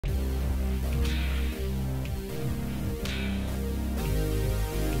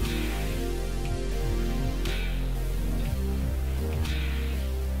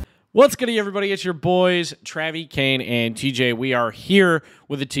What's good, everybody? It's your boys, Travi, Kane, and TJ. We are here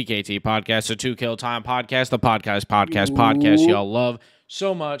with the TKT podcast, the Two Kill Time podcast, the podcast y'all love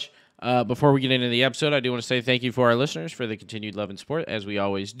so much. Before we get into the episode, I do want to say thank you for our listeners for the continued love and support, as we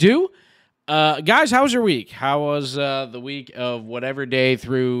always do. Guys, how was your week? How was the week of whatever day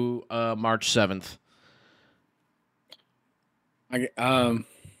through March 7th? It's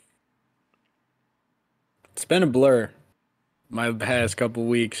been a blur. My past couple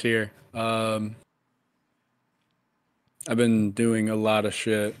weeks here. I've been doing a lot of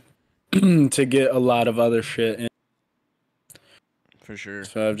shit to get a lot of other shit in. For sure.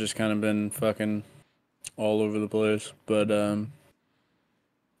 So I've just kind of been fucking all over the place. But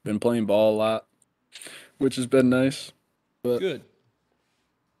been playing ball a lot, which has been nice. But Good.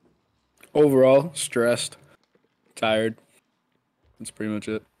 overall, stressed, tired. That's pretty much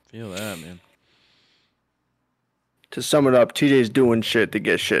it. Feel that, man. To sum it up, TJ's doing shit to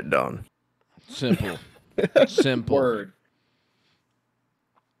get shit done. Simple. Simple. Word.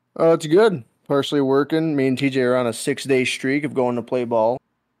 Oh, it's good. Partially working. Me and TJ are on a 6-day streak of going to play ball.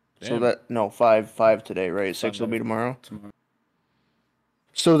 Damn. So five today, right? 6 will be tomorrow. Tomorrow.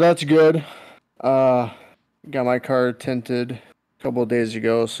 So that's good. Got my car tinted a couple of days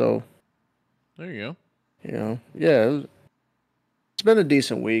ago, so There you yeah, it's been a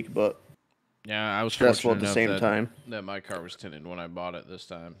decent week, but go. Yeah, I was stressful at the fortunate same enough time. that my car was tinted when I bought it this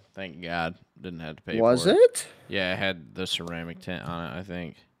time. Thank God. Didn't have to pay Was for it. it? Yeah, it had the ceramic tint on it, I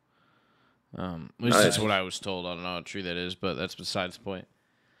think. At least Nice. that's what I was told. I don't know how true that is, but that's besides the point.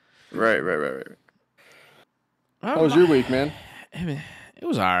 Right. How was your week, man? It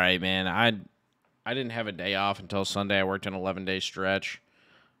was all right, man. I didn't have a day off until Sunday. I worked an 11-day stretch.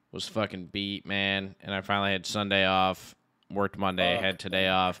 Was fucking beat, man. And I finally had Sunday off. Worked Monday. Had today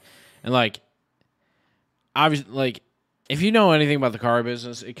off. And, obviously, if you know anything about the car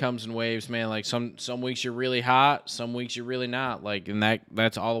business, it comes in waves, man. Like, some weeks you're really hot, some weeks you're really not. Like, and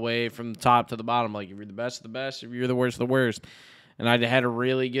that's all the way from the top to the bottom. Like, if you're the best of the best, if you're the worst of the worst. And I had a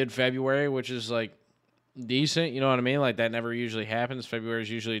really good February, which is, like, decent. You know what I mean? Like, that never usually happens. February is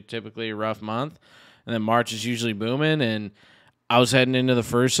usually typically a rough month. And then March is usually booming. And I was heading into the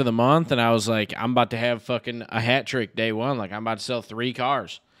first of the month, and I was like, I'm about to have fucking a hat trick day one. Like, I'm about to sell 3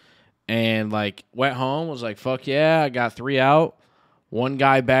 cars. And, went home, was like, fuck yeah, I got 3 out. One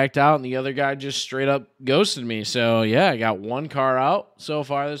guy backed out, and the other guy just straight up ghosted me. So, yeah, I got 1 car out so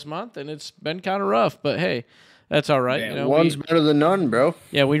far this month, and it's been kind of rough. But, hey, that's all right. Damn, You know, One's better than none, bro.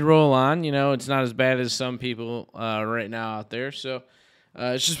 yeah, we roll on. You know, it's not as bad as some people right now out there. So,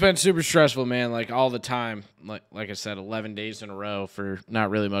 it's just been super stressful, man, like all the time. Like I said, 11 days in a row for not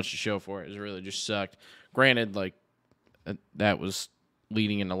really much to show for it. It really just sucked. Granted, that was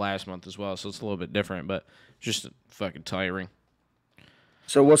leading into last month as well, so it's a little bit different, but just fucking tiring.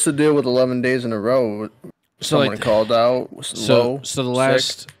 So what's the deal with 11 days in a row? Someone called out. So the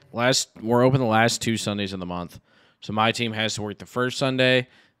sick? last we're open the last 2 Sundays of the month. So my team has to work the first Sunday,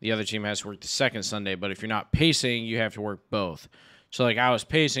 the other team has to work the second Sunday, but if you're not pacing, you have to work both. So, I was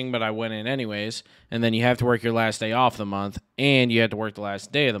pacing, but I went in anyways, and then you have to work your last day off of the month, and you had to work the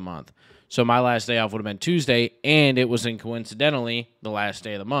last day of the month. So, my last day off would have been Tuesday, and it was coincidentally the last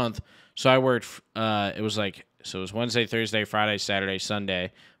day of the month. So, I worked, it was Wednesday, Thursday, Friday, Saturday,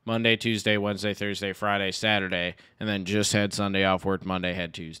 Sunday, Monday, Tuesday, Wednesday, Thursday, Friday, Saturday, and then just had Sunday off, worked Monday,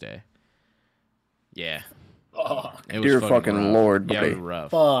 had Tuesday. Yeah. It was Dear fucking rough. Lord, Yeah, it buddy. was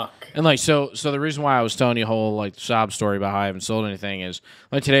rough. Fuck. And so the reason why I was telling you a whole sob story about how I haven't sold anything is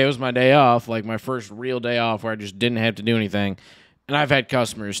today was my day off, my first real day off where I just didn't have to do anything. And I've had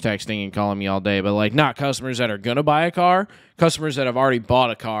customers texting and calling me all day, but not customers that are gonna buy a car, customers that have already bought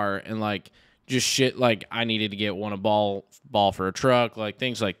a car and just shit I needed to get a ball for a truck,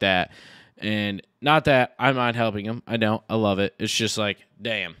 things like that. And not that I mind helping them, I don't. I love it. It's just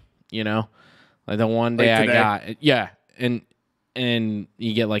damn, you know, the one day I got, yeah, and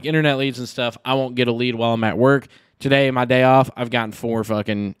you get internet leads and stuff. I won't get a lead while I'm at work. Today, my day off, I've gotten 4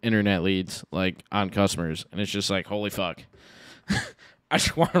 fucking internet leads on customers, and it's just holy fuck. I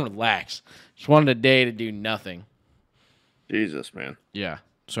just want to relax. Just wanted a day to do nothing. Jesus, man. Yeah.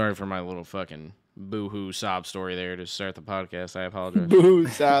 Sorry for my little fucking boo-hoo sob story there to start the podcast. I apologize. Boo,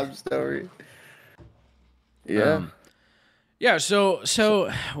 sob story. Yeah. Yeah, so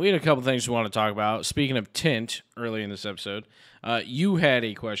we had a couple things we want to talk about. Speaking of tint, early in this episode, you had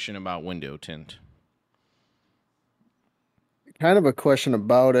a question about window tint. Kind of a question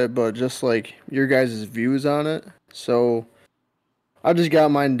about it, but just your guys' views on it. So I just got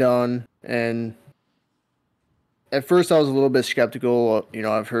mine done, and at first I was a little bit skeptical.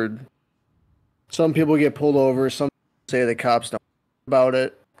 I've heard some people get pulled over, some say the cops don't know about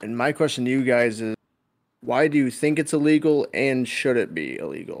it. And my question to you guys is, why do you think it's illegal, and should it be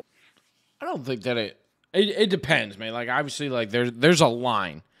illegal? I don't think that it depends, man. Like obviously, like there's a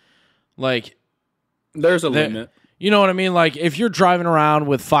line, like There's a limit. You know what I mean? Like if you're driving around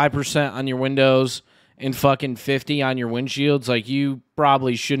with 5% on your windows and fucking 50 on your windshields, like you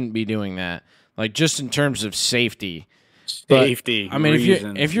probably shouldn't be doing that. Like just in terms of safety. Safety. But, I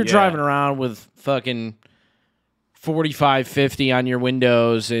mean, if you're driving around with fucking 45, 50 on your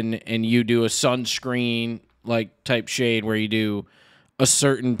windows and you do a sunscreen like type shade where you do a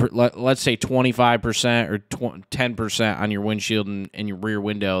certain, let's say 25% or 10% on your windshield and your rear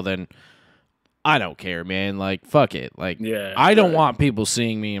window, then I don't care, man. Like, fuck it. Like, I don't want people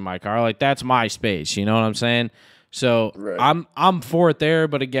seeing me in my car. Like, that's my space. You know what I'm saying? So I'm for it there.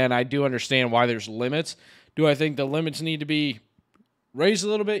 But again, I do understand why there's limits. Do I think the limits need to be raised a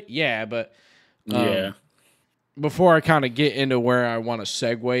little bit? Yeah, but before I kind of get into where I want to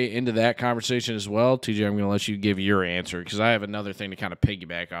segue into that conversation as well, TJ, I'm going to let you give your answer because I have another thing to kind of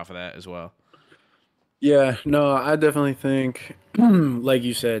piggyback off of that as well. Yeah, no, I definitely think, like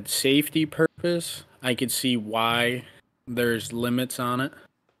you said, safety purpose, I could see why there's limits on it.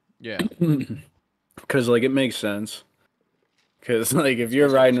 Yeah. Because, like, it makes sense. Because, like, if you're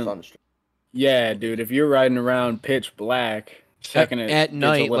riding... Yeah, dude, if you're riding around pitch black... At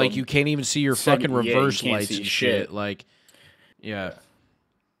night, like, you can't even see your fucking reverse lights and shit. Like, yeah.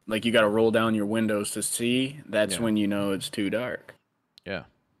 Like, you got to roll down your windows to see. That's when you know it's too dark. Yeah.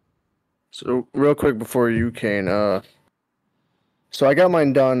 So real quick before you, Kane, so I got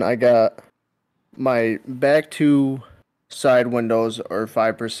mine done. I got my back two side windows are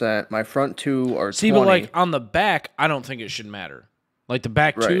 5%. My front two are 20. See, but like on the back, I don't think it should matter. Like the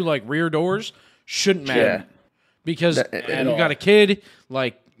back two, like rear doors, shouldn't matter because you got a kid.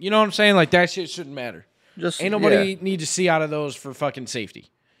 Like, you know what I'm saying? Like that shit shouldn't matter. Just ain't nobody need to see out of those for fucking safety.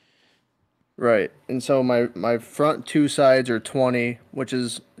 Right, and so my front two sides are 20, which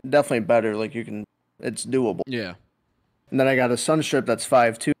is definitely better. Like it's doable. Yeah. And then I got a sun strip that's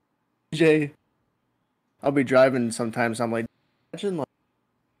 5 too. Jay, I'll be driving sometimes. I'm like,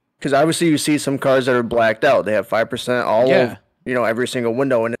 because obviously you see some cars that are blacked out. They have 5% all over, every single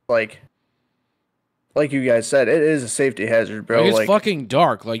window, and it's like you guys said, it is a safety hazard, bro. Like, it's fucking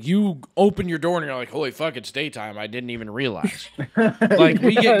dark. Like, you open your door and you're like, holy fuck, it's daytime. I didn't even realize. Like,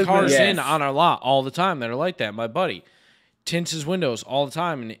 we get cars in on our lot all the time that are like that. My buddy tints his windows all the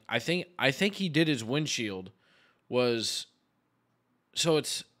time, and I think he did his windshield so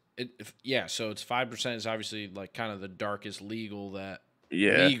it's 5% is obviously like kind of the darkest legal that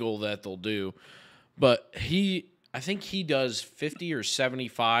they'll do. But I think he does 50 or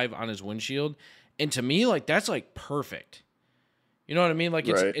 75 on his windshield. And to me, like, that's, like, perfect. You know what I mean? Like,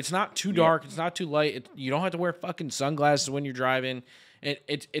 it's not too dark. It's not too light. You don't have to wear fucking sunglasses when you're driving.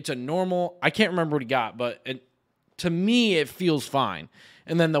 It's a normal... I can't remember what he got, but to me, it feels fine.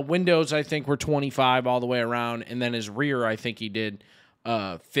 And then the windows, I think, were 25 all the way around. And then his rear, I think he did...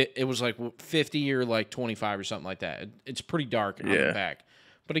 it was, like, 50 or, like, 25 or something like that. It's pretty dark on the back.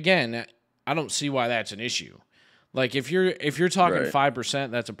 But, again, I don't see why that's an issue. Like, if you're talking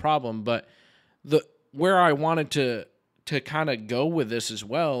 5%, that's a problem, but... Where I wanted to kind of go with this as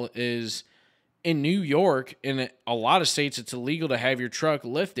well is in New York, in a lot of states, it's illegal to have your truck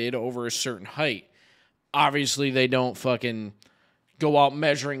lifted over a certain height. Obviously, they don't fucking go out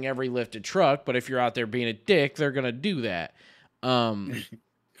measuring every lifted truck, but if you're out there being a dick, they're gonna do that. And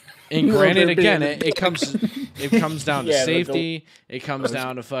granted, again, it comes down to safety. It comes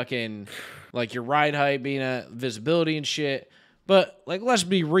down to fucking like your ride height being a visibility and shit. But like, let's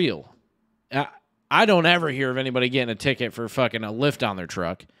be real. I don't ever hear of anybody getting a ticket for fucking a lift on their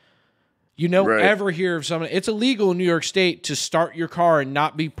truck. You don't ever hear of somebody. It's illegal in New York State to start your car and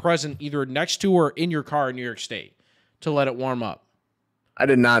not be present either next to or in your car in New York State to let it warm up. I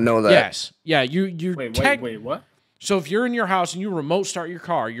did not know that. Yes. Yeah, you Wait, what? So if you're in your house and you remote start your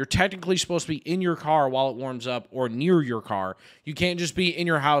car, you're technically supposed to be in your car while it warms up or near your car. You can't just be in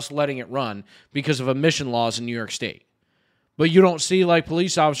your house letting it run because of emission laws in New York State. But you don't see, like,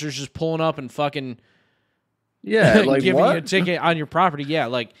 police officers just pulling up and fucking like giving what? you a ticket on your property. Yeah,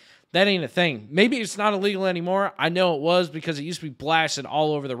 like, that ain't a thing. Maybe it's not illegal anymore. I know it was because it used to be blasted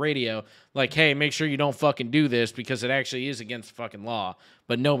all over the radio. Like, hey, make sure you don't fucking do this because it actually is against fucking law.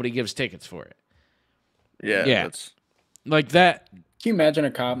 But nobody gives tickets for it. Yeah. Like that. Can you imagine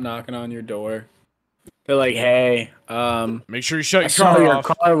a cop knocking on your door? They're like, hey, make sure you shut your car off.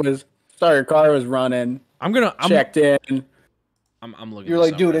 Your car was running. I'm checked in. I'm looking. You're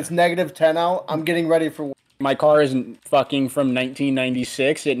like, dude, it's -10 out. I'm getting ready for work. My car isn't fucking from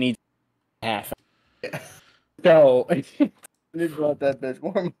 1996. It needs half. So You need to let that bitch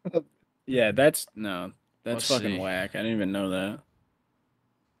warm up. Yeah, that's Let's fucking see. whack. I didn't even know that.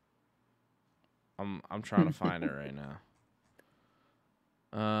 I'm trying to find it right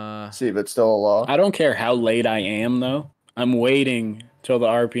now. See if it's still a law. I don't care how late I am though. I'm waiting till the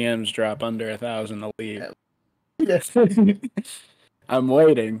RPMs drop under 1,000 to leave. Yes. I'm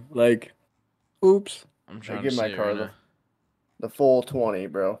waiting. Like, oops. I'm I trying to give see my it car right now. the full 20,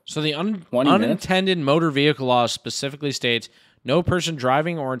 bro. So the 20 minutes? unintended motor vehicle law specifically states no person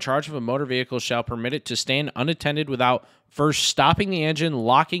driving or in charge of a motor vehicle shall permit it to stand unattended without first stopping the engine,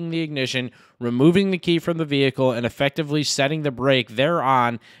 locking the ignition, removing the key from the vehicle, and effectively setting the brake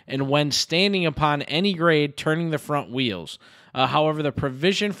thereon, and when standing upon any grade, turning the front wheels. However, the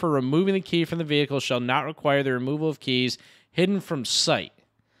provision for removing the key from the vehicle shall not require the removal of keys hidden from sight.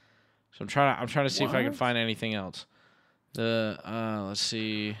 So I'm trying to see if I can What? find anything else. Let's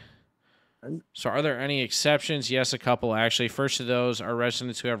see. So are there any exceptions? Yes, a couple actually. First of those are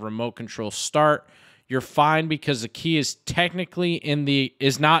residents who have remote control start. You're fine because the key is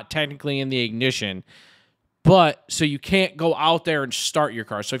not technically in the ignition, but so you can't go out there and start your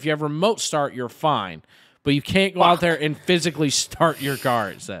car. So if you have remote start, you're fine, but you can't go out there and physically start your car,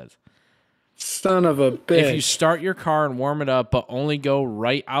 it says. Son of a bitch. If you start your car and warm it up, but only go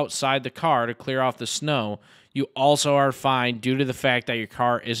right outside the car to clear off the snow, you also are fine due to the fact that your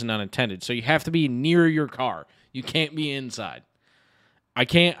car isn't unattended. So you have to be near your car. You can't be inside.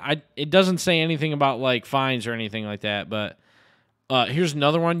 It doesn't say anything about like fines or anything like that, but here's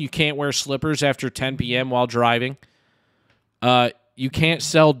another one. You can't wear slippers after 10 p.m. while driving. You can't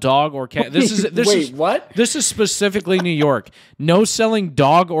sell dog or cat. What? This is specifically New York. No selling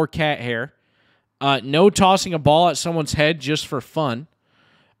dog or cat hair. No tossing a ball at someone's head just for fun.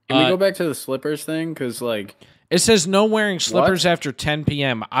 Can we go back to the slippers thing? Because, like... It says no wearing slippers after 10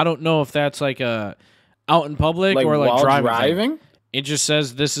 p.m. I don't know if that's like out in public or like while driving. It just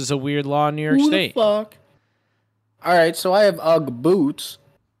says this is a weird law in New York State. Who the fuck? All right, so I have UGG boots.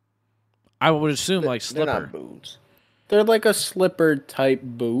 I would assume like They're slipper. not boots. They're like a slipper type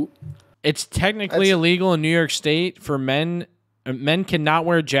boot. It's technically illegal in New York State for men. Men cannot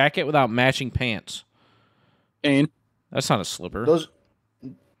wear a jacket without matching pants. And That's not a slipper. Those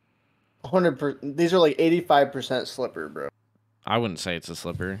 100%. These are like 85% slipper, bro. I wouldn't say it's a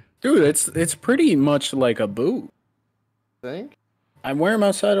slipper. dude, it's pretty much like a boot. Think? I wear them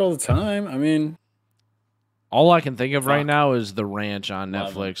outside all the time. I mean, All I can think of right Fuck. now is The Ranch on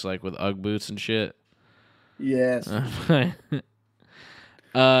Love Netflix, like with UGG boots and shit. Yes.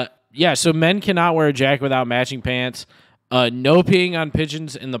 Yeah, so men cannot wear a jacket without matching pants. No peeing on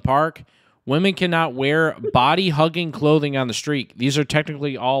pigeons in the park. Women cannot wear body-hugging clothing on the street. These are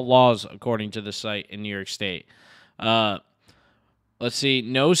technically all laws according to the site in New York State. Let's see.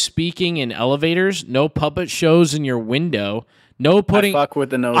 No speaking in elevators. No puppet shows in your window. No putting. I fuck with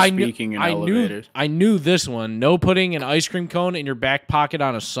the no speaking in elevators. I knew this one. No putting an ice cream cone in your back pocket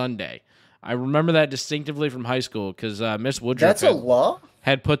on a Sunday. I remember that distinctively from high school because Miss Woodruff That's a law?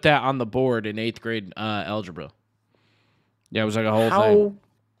 had put that on the board in 8th grade algebra. Yeah, it was like a whole thing.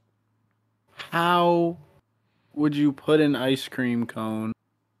 How would you put an ice cream cone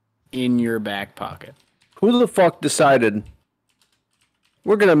in your back pocket? Who the fuck decided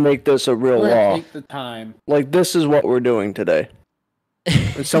we're going to make this a real law? Take the time. Like, this is what we're doing today.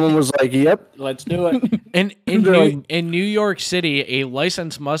 And someone was like, yep. Let's do it. In New York City, a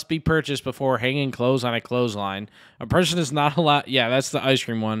license must be purchased before hanging clothes on a clothesline. A person is not allowed. Yeah, that's the ice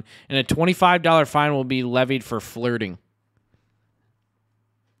cream one. And a $25 fine will be levied for flirting.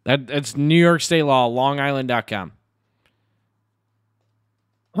 That's New York State law, longisland.com.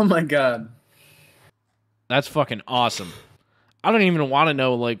 Oh my god. That's fucking awesome. I don't even want to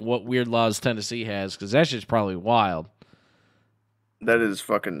know like what weird laws Tennessee has because that shit's probably wild. That is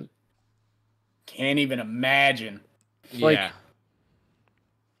fucking... Can't even imagine. Like, yeah.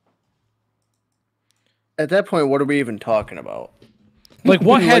 At that point, what are we even talking about? Like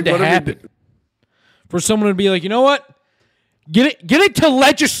what had Like, to what are we happen for someone to be like, you know what? Get it to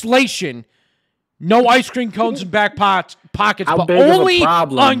legislation. No ice cream cones in back pockets, How but big of a only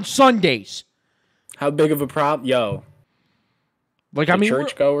problem? on Sundays. How big of a problem? Yo. Like I mean,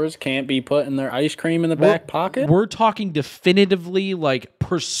 churchgoers can't be putting their ice cream in the back pocket? We're talking definitively, like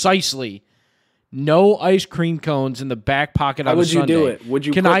precisely, no ice cream cones in the back pocket on a Sunday. How would you do it? Would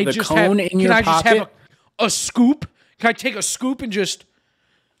you can put I the just cone have, in your pocket? Can I just have a scoop? Can I take a scoop and just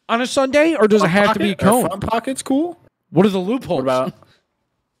on a Sunday, or does it have to be a cone? Front pocket's cool. What are the loopholes?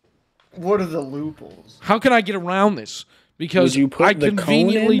 What are the loopholes? How can I get around this? Because you put I the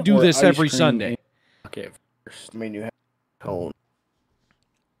conveniently cone in do or this ice every cream Sunday. Okay. I mean, you have cone.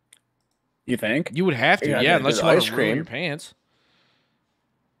 You think? You would have to, Yeah, yeah, unless there's you want ice to ruin cream. your pants.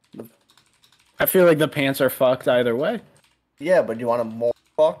 I feel like the pants are fucked either way. Yeah, but you want them more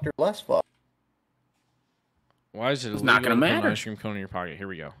fucked or less fucked? Why is it illegal not gonna to put an matter. ice cream cone in your pocket? Here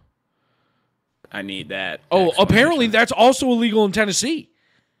we go. I need that. Oh, apparently that's also illegal in Tennessee.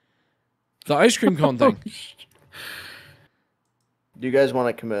 The ice cream cone thing. Do you guys want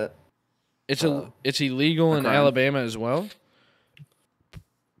to commit? It's illegal in crime. Alabama as well.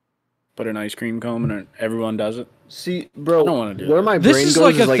 Put an ice cream cone and everyone does it. See, bro, I don't wanna do where that. my This brain is goes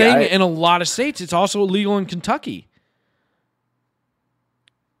like a is like thing in a lot of states. It's also illegal in Kentucky.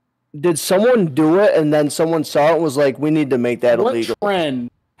 did someone do it and then someone saw it and was like, we need to make that What illegal?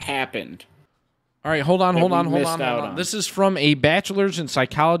 trend happened? All right, hold on. we missed out on? This is from a bachelor's in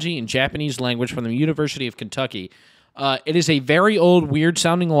psychology and Japanese language from the University of Kentucky. It is a very old,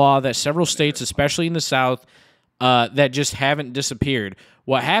 weird-sounding law that several states, especially in the South, that just haven't disappeared.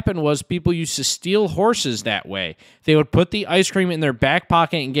 What happened was people used to steal horses that way. They would put the ice cream in their back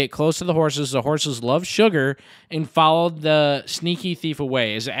pocket and get close to the horses. The horses love sugar and followed the sneaky thief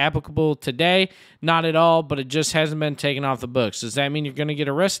away. Is it applicable today? Not at all, but it just hasn't been taken off the books. Does that mean you're going to get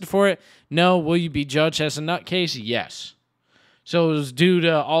arrested for it? No. Will you be judged as a nutcase? Yes. So it was due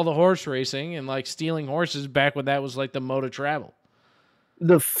to all the horse racing and like stealing horses back when that was like the mode of travel.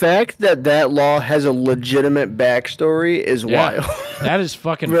 The fact that that law has a legitimate backstory is wild. That is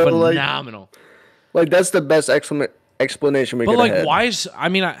fucking Bro, like- phenomenal. Like, that's the best explanation we But could like, have had. why is? I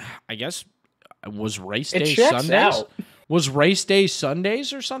mean, I guess was race day checks Sundays? out. Was race day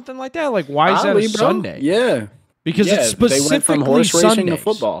Sundays or something like that? Like, why is that Oddly, a bro. Sunday? Yeah. Because Yeah, it's specifically they went from horse racing Sundays. to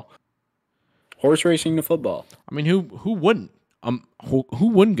football. Horse racing to football. I mean, who wouldn't? Who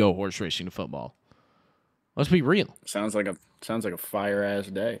wouldn't go horse racing to football? Let's be real. Sounds like a fire ass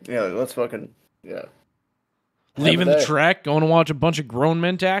day. Yeah, let's fucking, yeah. Leaving a the day. track, going to watch a bunch of grown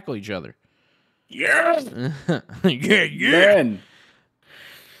men tackle each other. Yeah. yeah. Man.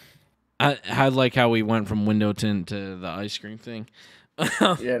 I like how we went from window tint to the ice cream thing.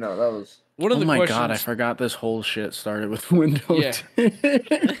 Yeah, no, that was... One of Oh the my questions, god, I forgot this whole shit started with Windows.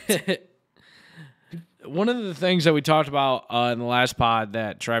 Yeah. One of the things that we talked about in the last pod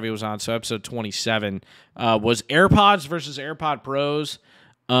that Travi was on, so episode 27, was AirPods versus AirPod Pros,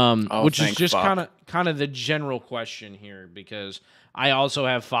 which is thank just fuck. kind of the general question here because I also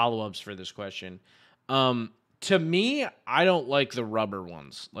have follow-ups for this question. To me, I don't like the rubber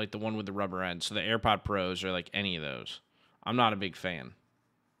ones, like the one with the rubber end. So the AirPod Pros or like any of those. I'm not a big fan.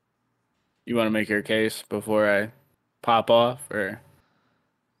 You want to make your case before I pop off, or?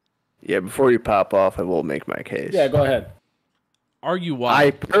 Yeah, before you pop off, I will make my case. Yeah, go ahead. Argue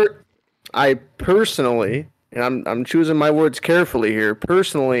why. I personally, and I'm choosing my words carefully here.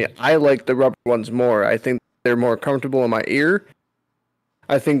 Personally, I like the rubber ones more. I think they're more comfortable in my ear.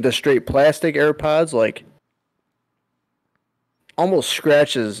 I think the straight plastic AirPods like almost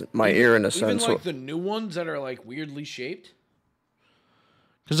scratches my ear in a Even sense. like the new ones that are like weirdly shaped.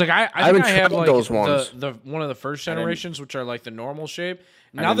 Because like I haven't think I have tried like those ones. the one of the first generations, which are like the normal shape.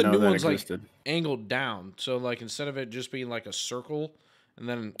 I Now the didn't new know that one's existed. like angled down, so like instead of it just being like a circle, and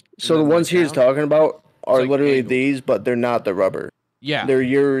then So the like, ones he's down, talking about are like literally angled. these, but they're not the rubber. yeah, They're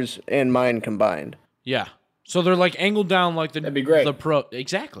yours and mine combined. yeah. So they're like angled down like That'd be great. the Pro.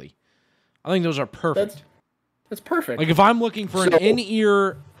 Exactly. I think those are perfect. That's perfect. Like if I'm looking for an So-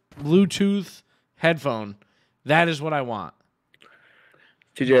 in-ear Bluetooth headphone, that is what I want.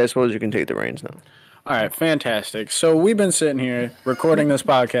 TJ, I suppose you can take the reins now. All right, fantastic. So we've been sitting here recording this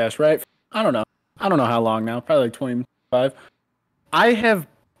podcast, right? I don't know how long now. Probably like 25. I have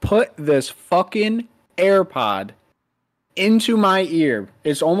put this fucking AirPod into my ear.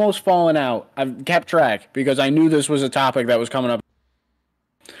 It's almost fallen out. I've kept track because I knew this was a topic that was coming up.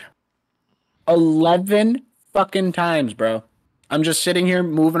 11 fucking times, bro. I'm just sitting here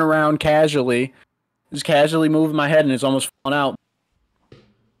moving around casually, just casually moving my head, and it's almost fallen out.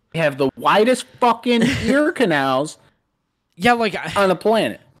 I have the widest fucking ear canals Yeah, like on the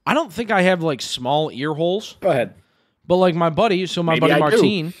planet. I don't think I have like small ear holes. Go ahead. But like my buddy, so my Maybe buddy I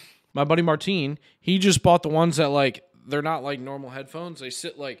do. Martine, he just bought the ones that like they're not like normal headphones. They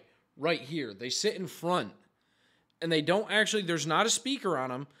sit like right here. They sit in front, and they don't actually. There's not a speaker on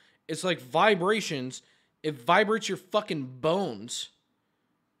them. It's like vibrations. It vibrates your fucking bones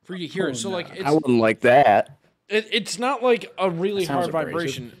for you to hear it. So like I wouldn't like that. it's not like a really That sounds hard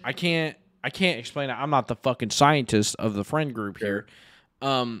abrasive. vibration. I can't explain it. I'm not the fucking scientist of the friend group here.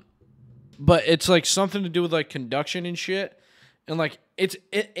 But it's like something to do with like conduction and shit. And like it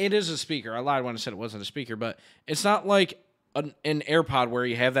is a speaker. I lied when I said it wasn't a speaker, but it's not like an AirPod where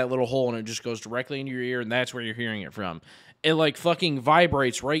you have that little hole and it just goes directly into your ear and that's where you're hearing it from. It like fucking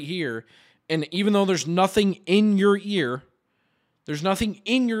vibrates right here. And even though there's nothing in your ear, There's nothing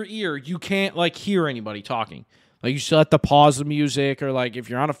in your ear. You can't like hear anybody talking. Like you still have to pause the music, or like if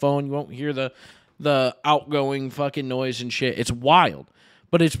you're on a phone, you won't hear the outgoing fucking noise and shit. It's wild.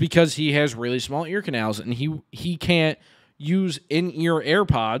 But it's because he has really small ear canals, and he can't use in-ear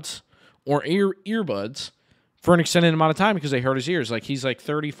AirPods or earbuds for an extended amount of time because they hurt his ears. Like he's like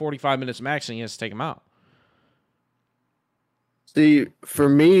 30, 45 minutes max, and he has to take them out. See, for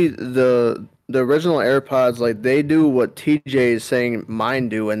me, the original AirPods, like they do what TJ is saying mine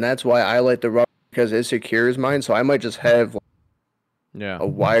do, and that's why I like the rubber, because it secures mine. So I might just have a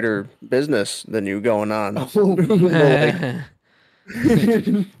wider business than you going on. I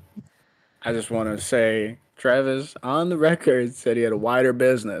just want to say, Travis, on the record, said he had a wider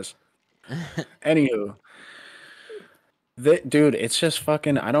business. Anywho, dude, it's just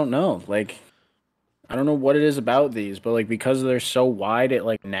fucking, I don't know. Like, I don't know what it is about these, but like because they're so wide, it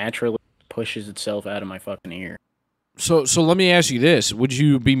like naturally pushes itself out of my fucking ear. So let me ask you this: would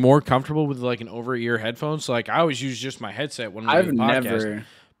you be more comfortable with like an over-ear headphones? Like I always use just my headset when we do the podcast.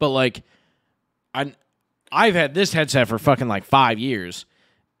 But like, I've had this headset for fucking like 5 years,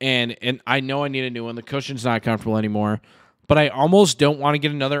 and I know I need a new one. The cushion's not comfortable anymore, but I almost don't want to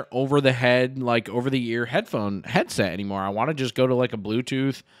get another over-the-head, like over-the-ear headset anymore. I want to just go to like a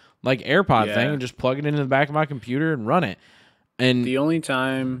Bluetooth, like AirPod thing, and just plug it into the back of my computer and run it. And the only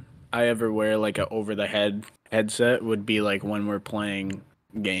time I ever wear like a over-the-head headset would be like when we're playing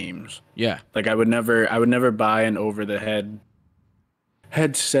games. Yeah, like I would never buy an over-the-head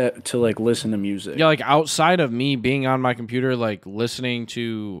headset to like listen to music. Yeah, like outside of me being on my computer, like listening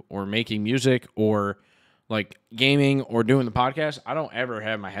to or making music or like gaming or doing the podcast, I don't ever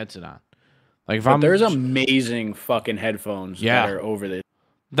have my headset on. Like if there's amazing fucking headphones that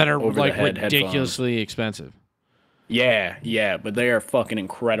are like ridiculously expensive. Yeah, but they are fucking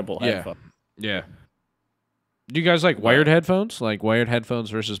incredible headphones. Yeah. Do you guys like wired headphones? Like wired headphones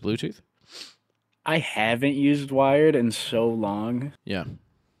versus Bluetooth? I haven't used wired in so long. Yeah.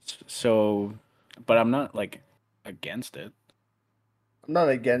 So, but I'm not like against it. I'm not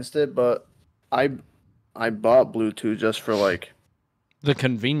against it, but I bought Bluetooth just for like the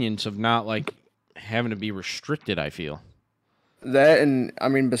convenience of not like having to be restricted, I feel. That, and I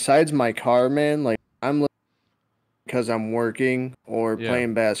mean besides my car, man, like I'm because I'm working or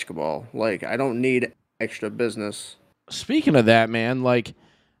playing basketball. Like I don't need extra business. Speaking of that, man, like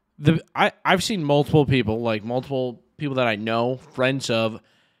I've seen multiple people that I know, friends of,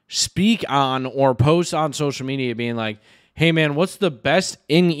 speak on or post on social media being like, hey man, what's the best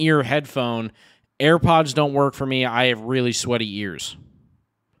in-ear headphone? AirPods don't work for me. I have really sweaty ears.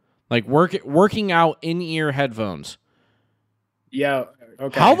 Like working out in-ear headphones. Yeah.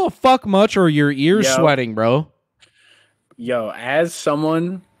 Okay. How the fuck much are your ears sweating, bro? Yo, as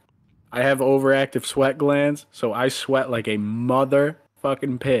someone, I have overactive sweat glands, so I sweat like a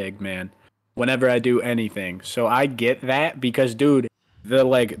motherfucking pig, man, whenever I do anything. So I get that because, dude,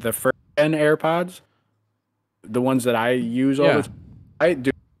 the first gen AirPods, the ones that I use all the time, I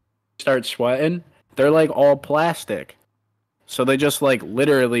do start sweating. They're like all plastic. So they just like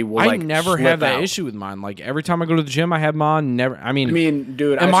literally will I never have that issue with mine. Like every time I go to the gym, I have them on. I mean,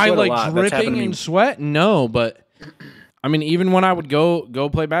 dude, am I like dripping in sweat? No, but I mean, even when I would go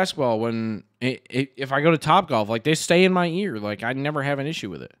play basketball, when if I go to Topgolf, like they stay in my ear. Like I never have an issue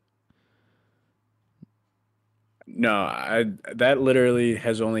with it. No, that literally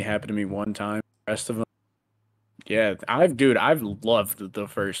has only happened to me one time. The rest of them, yeah, I've loved the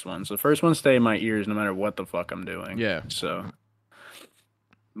first ones. The first ones stay in my ears no matter what the fuck I'm doing. Yeah. So,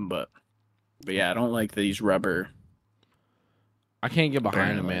 but yeah, I don't like these rubber. I can't get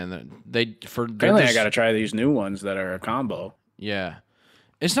behind them, man. Apparently, I got to try these new ones that are a combo. Yeah,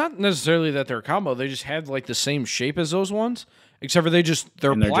 it's not necessarily that they're a combo. They just have like the same shape as those ones, except for they're plastic.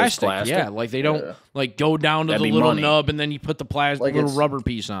 Just plastic. Yeah, like they don't like go down to the little nub and then you put the little rubber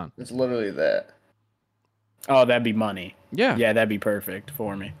piece on. It's literally that. Oh, that'd be money. Yeah, that'd be perfect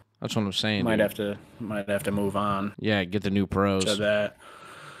for me. That's what I'm saying. Might have to move on. Yeah, get the new pros. To that.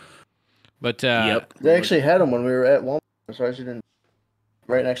 But they actually had them when we were at Walmart. So I actually didn't.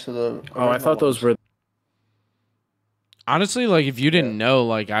 Right next to the. Oh, I thought those were. Honestly, like if you didn't know,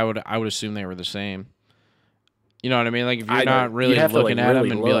 like I would assume they were the same. You know what I mean? Like if you're not really looking at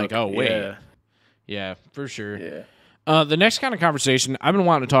them and be like, oh wait, yeah, for sure. Yeah. The next kind of conversation, I've been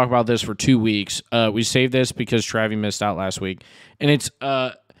wanting to talk about this for 2 weeks. We saved this because Travi missed out last week, and it's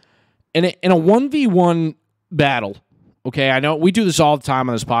in a 1v1 battle. Okay, I know we do this all the time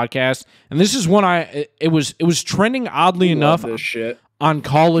on this podcast, and this is one it was trending oddly enough on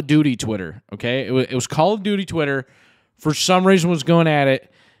Call of Duty Twitter. Okay, it was Call of Duty Twitter for some reason was going at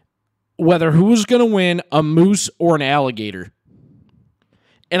it whether who was going to win, a moose or an alligator.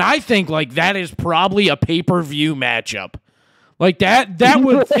 And I think like that is probably a pay-per-view matchup. Like that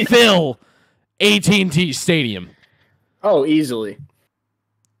would fill AT&T Stadium. Oh, easily.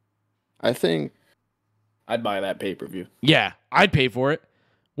 I think I'd buy that pay-per-view. Yeah, I'd pay for it.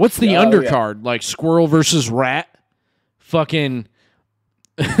 What's the Oh, undercard? Like squirrel versus rat? Fucking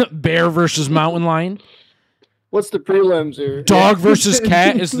bear versus mountain lion? what's the prelims here? Dog versus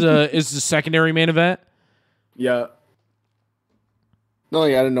cat is the secondary main event. Yeah. No,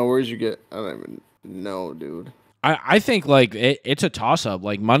 yeah, I don't know. Where'd you get? I don't even know, dude. I think like it's a toss-up.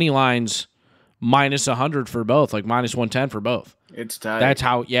 Like money lines minus 100 for both, like minus 110 for both. It's tight. That's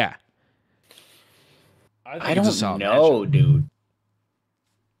how, yeah. I don't know, dude.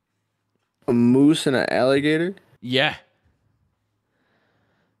 A moose and an alligator? Yeah.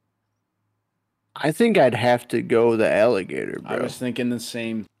 I think I'd have to go the alligator, bro. I was thinking the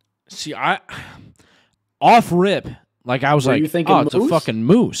same. See, off rip, like I was Were like, you thinking oh, it's a moose? fucking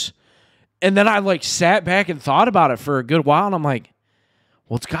moose. And then I like sat back and thought about it for a good while, and I'm like,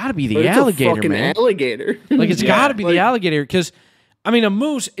 well, it's got to be But the it's alligator, a fucking man. alligator. Like it's Yeah, got to be like- the alligator because, I mean, a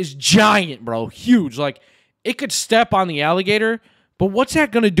moose is giant, bro, huge. Like it could step on the alligator, but what's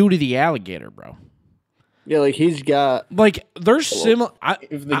that gonna do to the alligator, bro? Yeah, like he's got. Like there's similar.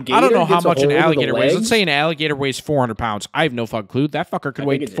 if the I don't gator know how gets a much an hold of the alligator weighs. Let's legs- say an alligator weighs 400 pounds. I have no fucking clue. That fucker could I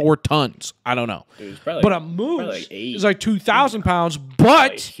weigh think it's 4 tons. I don't know. Dude, it's probably But a probably moose like 8. is like 2,000 pounds,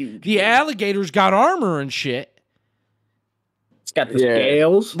 but huge, the dude. alligator's got armor and shit. It's got the Yeah.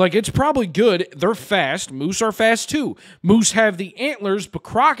 scales. Like, it's probably good. They're fast. Moose are fast, too. Moose have the antlers, but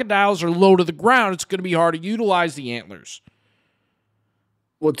crocodiles are low to the ground. It's going to be hard to utilize the antlers.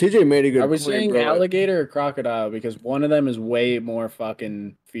 Well, TJ made a good. Are we point, saying bro. alligator or crocodile? Because one of them is way more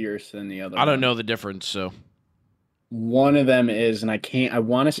fucking fierce than the other. I don't one. know the difference, so. One of them is, and I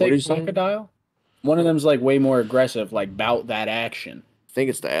want to What say are you saying? crocodile. One of them's like way more aggressive, like bout that action. I think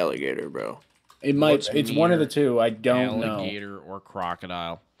it's the alligator, bro. It might. What's It's one of the near two. I don't know. Alligator or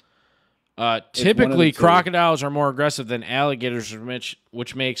crocodile. one of the Typically, two. crocodiles are more aggressive than alligators,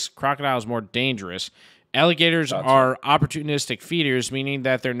 which makes crocodiles more dangerous. Alligators Gotcha. are opportunistic feeders, meaning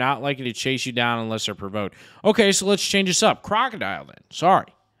that they're not likely to chase you down unless they're provoked. Okay, so let's change this up. Crocodile, then. Sorry,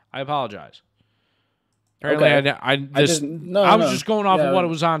 I apologize. Apparently, Okay. I was just going off of what it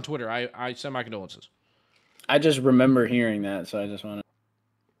was on Twitter. I send my condolences. I just remember hearing that, so I just want to.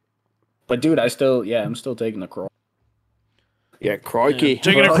 But dude, I'm still taking the croc. Yeah, crikey.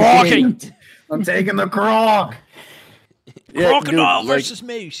 Taking a crocky. I'm taking the croc. Yeah, Crocodile dude, like- versus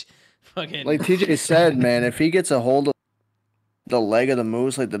moose. Fucking. Like TJ said, man, if he gets a hold of the leg of the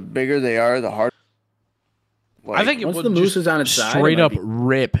moose, like the bigger they are, the harder. I think it Once would the moose just is on its side, it straight might up be-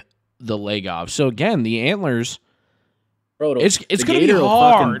 rip the leg off. So again, the antlers. Bro, It's the gonna be gator will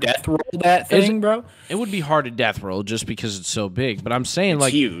fucking hard. death roll that thing, bro. It would be hard to death roll just because it's so big. But I'm saying It's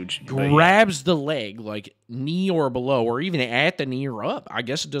like huge. but yeah. grabs the leg like knee or below, or even at the knee or up. I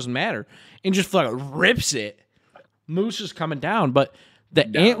guess it doesn't matter, and just fucking rips it. Moose is coming down, but the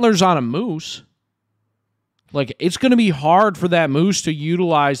antlers on a moose, like it's gonna be hard for that moose to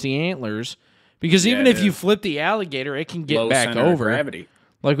utilize the antlers because even it if you is. flip the alligator, it can get Low back center of over. gravity.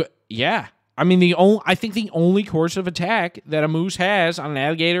 Like, yeah. I mean, I think the only course of attack that a moose has on an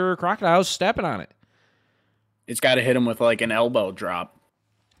alligator or a crocodile is stepping on it. It's got to hit him with like an elbow drop.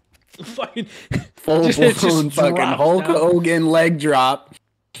 Fucking full Just- blown it just fucking drops Hulk down. Hogan leg drop.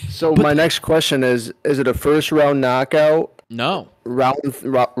 So my next question is it a first round knockout, no.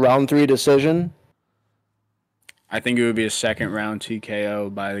 round 3 decision? I think it would be a second round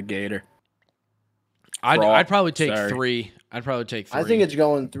TKO by the gator. I'd probably take Sorry. 3. I'd probably take 3. I think it's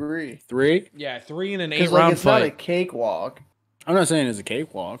going 3. 3? yeah, 3 in an 'Cause, 8-round it's not a fight. cakewalk, I'm not saying it's a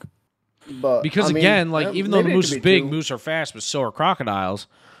cakewalk. but Because I mean, again, like yeah, even though the maybe it moose could is be big, 2. moose are fast, but so are crocodiles.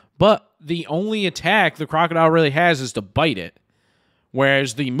 But the only attack the crocodile really has is to bite it.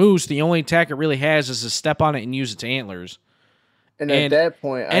 Whereas the moose, the only attack it really has is to step on it and use its antlers. and and at that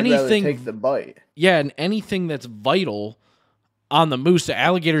point, I'd anything- rather take the bite. Yeah, and anything that's vital on the moose, the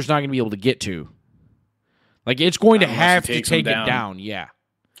alligator's not going to be able to get to. Like, it's going to Unless it have to takes him take it down. down. Yeah.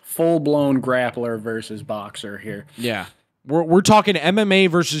 Full blown grappler versus boxer here. Yeah. We're talking MMA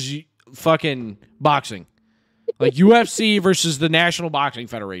versus fucking boxing. Like UFC versus the National Boxing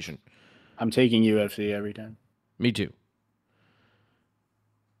Federation. I'm taking UFC every time. Me too.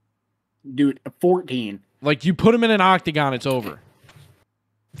 Dude, 14 Like, you put him in an octagon, it's over.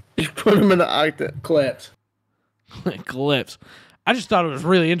 You put him in the octa. clips. Clips. I just thought it was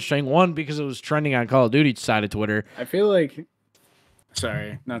really interesting. One, because it was trending on Call of Duty side of Twitter. I feel like,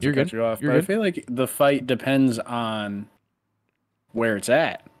 sorry, not to You're cut good. you off, You're but I good. feel like the fight depends on where it's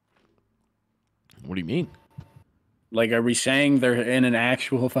at. What do you mean? Like, are we saying they're in an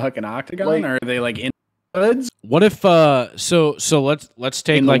actual fucking octagon, Like- or are they like in woods, What if so let's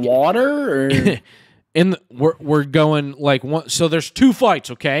take in like the water, or we're going like one. So there's 2 fights,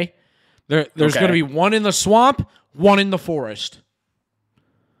 okay? There's Okay. going to be one in the swamp, one in the forest.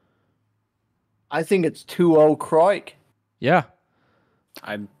 I think it's 2-0 Croik. Yeah,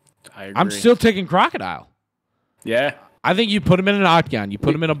 I agree. I'm still taking Crocodile. Yeah. I think you put him in an octagon, you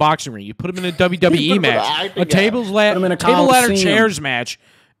put him in a boxing ring, you put him in a WWE him in an match, a octagon. Put him in a table ladder Coliseum. chairs match,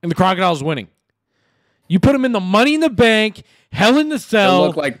 and the Crocodile's winning. You put him in the Money in the Bank, Hell in the They Cell.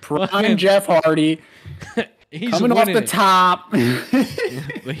 look like prime Jeff Hardy He's coming off winning the it. top.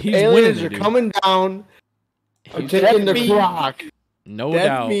 He's Aliens winning are it, dude. coming down. I'm He's- taking the That Croc. No That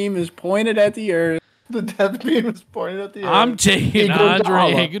doubt. beam is pointed at the earth. The death beam is pointed at the I'm end. taking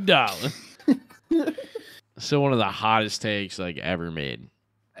Andre Iguodala. Iguodala. Still one of the hottest takes like ever made.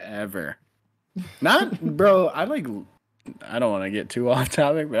 Ever. Not, bro, I don't want to get too off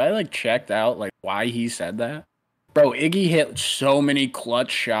topic, but I like checked out like why he said that. Bro, Iggy hit so many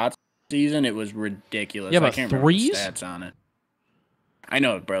clutch shots this season, it was ridiculous. Yeah, I but can't remember the threes? stats on it. I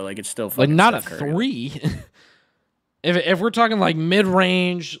know, bro, like it's still Like fucking not a Steph Curry. 3. If we're talking like mid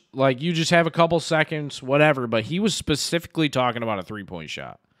range, like you just have a couple seconds, whatever. But he was specifically talking about a 3-point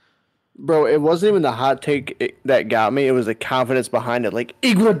shot. Bro, it wasn't even the hot take that got me. It was the confidence behind it. Like,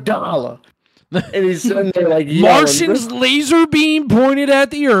 Iguodala. And he's sitting there like, yelling. Martian's laser beam pointed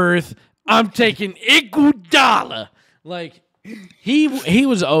at the earth. I'm taking Iguodala. Like he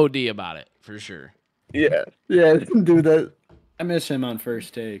was OD about it for sure. Yeah, dude, that I miss him on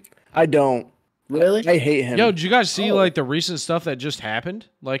First Take. I don't. Really? I hate him. Yo, did you guys see like the recent stuff that just happened,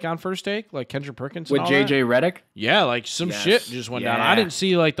 like on First Take, like Kendrick Perkins and With all that? JJ Redick? Yeah, like some Yes. shit just went down. Yeah. I didn't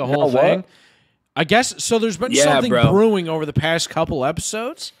see like the whole what? thing. I guess so. There's been Yeah, something bro. brewing over the past couple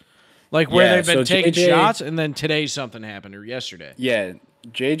episodes, like where Yeah, they've been so taking JJ shots, and then today something happened, or yesterday. Yeah,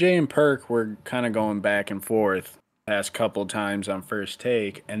 JJ and Perk were kind of going back and forth past couple times on First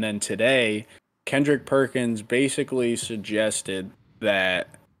Take, and then today, Kendrick Perkins basically suggested that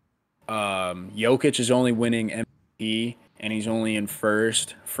Jokic is only winning MVP, and he's only in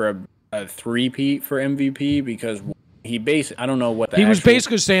first for a three-peat for MVP because he I don't know what the He was actual-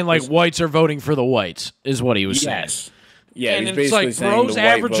 basically saying like whites are voting for the whites, is what he was saying. yes, yeah, And he's it's basically like saying bro's the white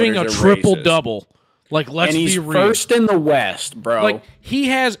averaging a voters are triple racist. double. Like let's and he's be real. first in the West, bro. Like he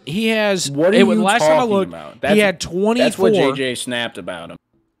has. What are you last time I talking looked, about? he had 24. That's what JJ snapped about him.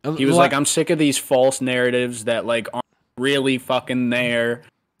 He was like, I'm sick of these false narratives that like aren't really fucking there.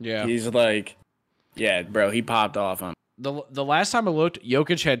 yeah. He's like, yeah, bro, he popped off on. The last time I looked,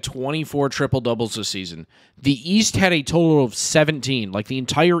 Jokic had 24 triple doubles this season. The East had a total of 17. Like the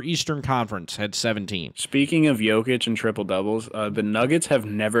entire Eastern Conference had 17. Speaking of Jokic and triple doubles, the Nuggets have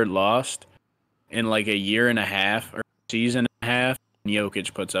never lost in like a year and a half or season and a half. And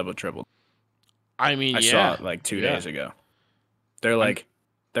Jokic puts up a triple. I mean, I yeah. saw it like 2 Yeah. days ago. They're like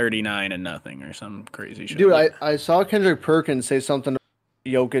 39-0 or some crazy shit. Dude, I saw Kendrick Perkins say something about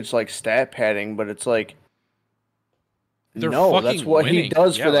Jokic like stat padding, but it's like They're no, fucking that's what winning. he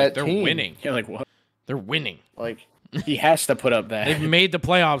does Yeah, for like, that they're team. winning. You're like, what? They're winning. Like He has to put up that. They've made the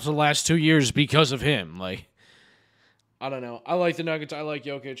playoffs the last 2 years because of him. Like, I don't know. I like the Nuggets. I like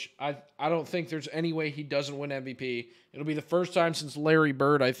Jokic. I don't think there's any way he doesn't win MVP. It'll be the first time since Larry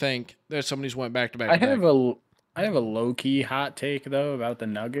Bird, I think, that somebody's went back to back. I have a low key hot take though about the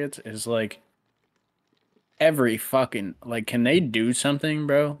Nuggets is like every fucking like can they do something,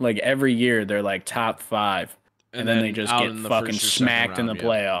 bro? Like every year they're like top 5 and then they just out get in the fucking first or second smacked in the round, yeah.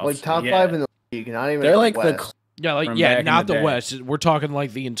 playoffs. like top Yeah. 5 in the league, not even They're like West. the Yeah, like from yeah, back in not the the day. West. We're talking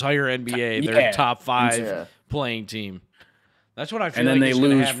like the entire NBA. They're Yeah. top 5 Yeah. playing team. That's what I feel. And then like they is gonna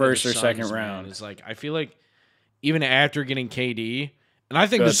lose happen to the first or second Suns, man. round. It's like I feel like even after getting KD, and I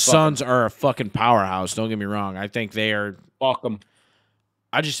think Good the Suns are a fucking powerhouse. Don't get me wrong. I think they are. fuck them.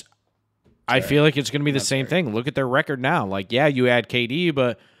 I feel like it's going to be the same thing. Look at their record now. Like, yeah, you add KD,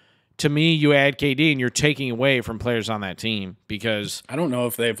 but to me, you add KD and you're taking away from players on that team because I don't know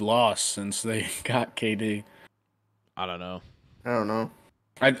if they've lost since they got KD. I don't know. I don't know.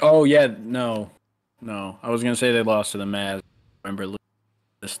 No. I was gonna say they lost to the Mavs. Remember,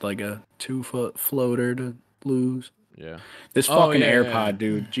 just like a 2-foot floater to lose. Yeah. This Oh, fucking yeah, AirPod, yeah.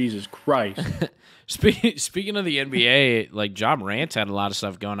 dude. Jesus Christ. Speaking of the NBA, like Ja Morant's had a lot of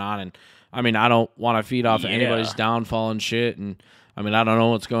stuff going on, and I mean, I don't want to feed off of Yeah. anybody's downfall and shit, and I mean, I don't know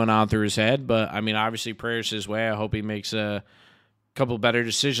what's going on through his head, but I mean, obviously, prayers his way. I hope he makes a couple better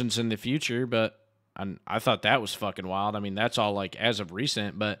decisions in the future, but I thought that was fucking wild. I mean, that's all like as of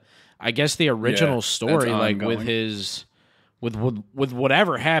recent, but I guess the original that's story, like with ongoing. his with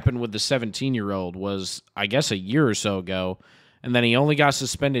whatever happened with the 17-year-old was, I guess, a year or so ago. And then he only got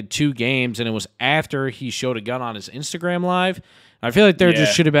suspended 2 games, and it was after he showed a gun on his Instagram Live. I feel like there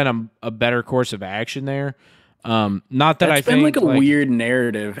just should have been a better course of action there. Not that That's I been think like a weird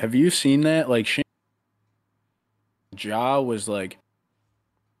narrative. Have you seen that? Like, Ja was like,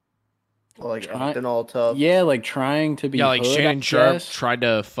 acting all tough. yeah, like trying to be. yeah, like hood, Shannon I Sharp guess. tried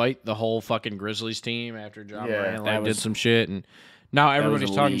to fight the whole fucking Grizzlies team after Ja Morant that did was- some shit, and now everybody's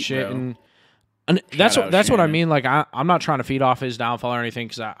talking elite, shit, bro. and that's out what I Shannon. mean. Like I'm not trying to feed off his downfall or anything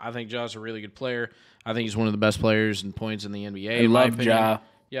because I think Ja's a really good player. I think he's one of the best players in points in the NBA. I in my love opinion. Ja.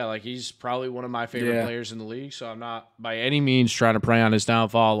 Yeah, like he's probably one of my favorite Yeah. players in the league. So I'm not by any means trying to prey on his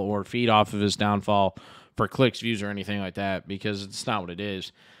downfall or feed off of his downfall for clicks, views, or anything like that because it's not what it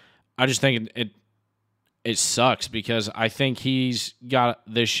is. I just think it sucks because I think he's got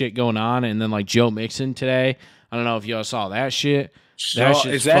this shit going on, and then like Joe Mixon today. I don't know if y'all saw that shit. That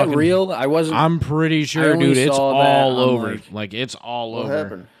shit's Is that fucking- real? I wasn't. I'm pretty sure, only dude. It's saw that all on, over. like- Like it's all What over.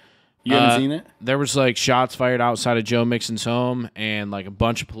 happened? You haven't seen it? There was like shots fired outside of Joe Mixon's home, and like a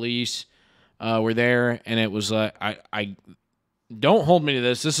bunch of police were there, and it was like I don't hold me to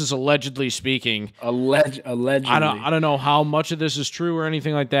this. This is allegedly speaking. Allegedly. I don't know how much of this is true or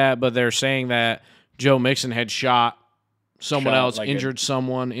anything like that, but they're saying that Joe Mixon had shot someone else, like injured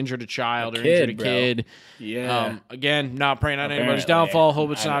someone, injured a child, or kid, injured a bro. kid. Yeah. Again, not praying on anybody's Apparently. downfall.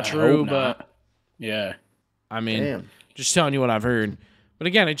 Hope it's not I true, hope but not. Yeah. I mean, Damn. just telling you what I've heard. But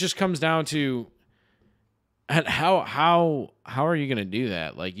again, it just comes down to how are you gonna do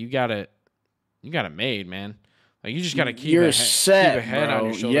that? Like you got it made, man. Like you just gotta keep You're keep set, a head on bro.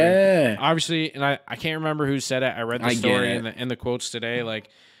 your shoulder. Yeah. Obviously, and I can't remember who said it. I read the I get story it. in the quotes today. Like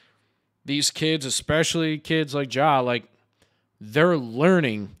these kids, especially kids like Ja, like they're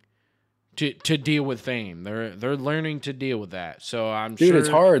learning to deal with fame. They're learning to deal with that. So I'm Dude, sure it's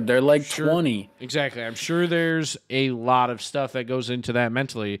hard. They're like Sure. 20. Exactly. I'm sure there's a lot of stuff that goes into that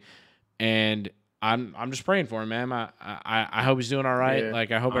mentally, and I'm just praying for him, man. I hope he's doing all right. Yeah,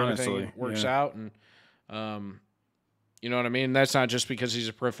 Like I hope everything honestly, works yeah. out, and you know what I mean. That's not just because he's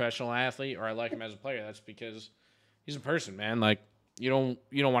a professional athlete or I like him as a player. That's because he's a person, man. Like you don't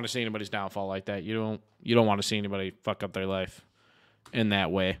want to see anybody's downfall like that. You don't want to see anybody fuck up their life in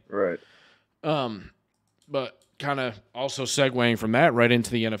that way. Right. But kind of also segueing from that right into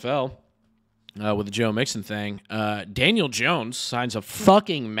the NFL with the Joe Mixon thing. Daniel Jones signs a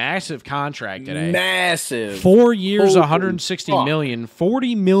fucking massive contract today. Massive. 4 years, Holy 160 fuck. million,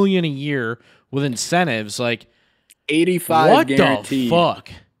 40 million a year with incentives. Like 85 what guaranteed. the fuck?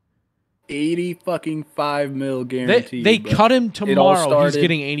 80 fucking 5 mil They guaranteed. bro. cut him all tomorrow. He's started-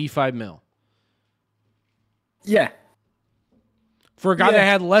 getting 85 mil. Yeah. For a guy Yeah. that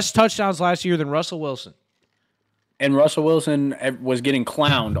had less touchdowns last year than Russell Wilson. And Russell Wilson was getting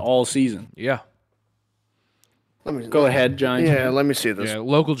clowned all season. Yeah. Let me Go ahead, Giants. Yeah, let me see this. Yeah.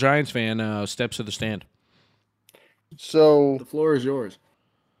 Local Giants fan steps to the stand. So, The floor is yours.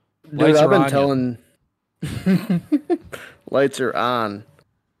 dude, Lights I've are been on telling. Lights are on.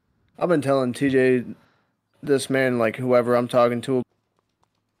 I've been telling TJ, this man, like whoever I'm talking to,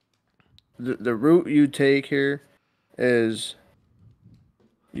 the route you take here is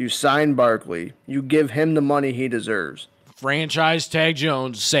you sign Barkley, you give him the money he deserves. Franchise tag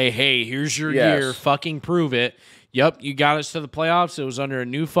Jones, say, hey, here's your Yes. year. Fucking prove it. Yep, you got us to the playoffs. It was under a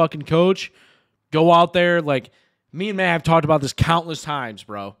new fucking coach. Go out there. Like, me and Matt have talked about this countless times,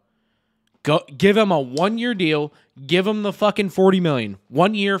 bro. Go give him a 1-year deal. Give him the fucking $40 million.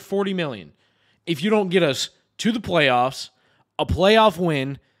 1 year, $40 million. If you don't get us to the playoffs, a playoff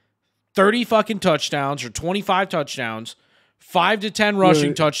win, 30 fucking touchdowns or 25 touchdowns, 5 to 10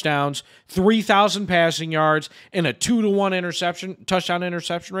 rushing touchdowns, 3,000 passing yards, and a 2-to-1 touchdown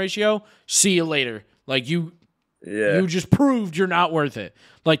interception ratio, see you later. Like you just proved you're not worth it.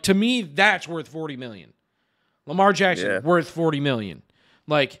 Like to me, that's worth $40 million. Lamar Jackson worth $40 million.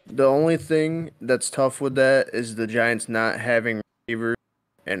 Like The only thing that's tough with that is the Giants not having receivers,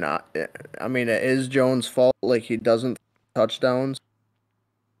 and I mean it is Jones' fault. Like he doesn't touchdowns,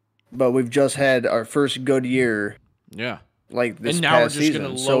 but we've just had our first good year. yeah. Like this And now we're past just season.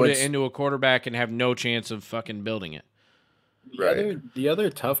 going to So load it it's- into a quarterback and have no chance of fucking building it. The other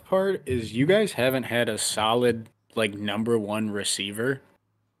tough part is you guys haven't had a solid like number one receiver.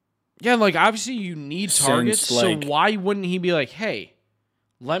 Yeah, like obviously you need targets, Since, like- so why wouldn't he be like, hey,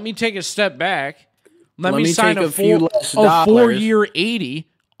 let me take a step back. Let me me sign take a a few full, less a dollars." 4-year 80,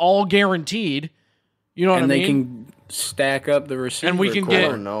 all guaranteed. You know what And I they mean? can stack up the receiver. And we can core. I get-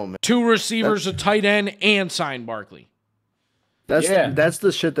 don't know, man. 2 receivers, a tight end, and sign Barkley. That's Yeah. that's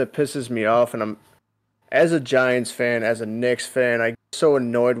the shit that pisses me off, and as a Giants fan, as a Knicks fan, I get so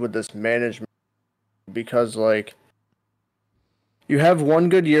annoyed with this management because, like, you have one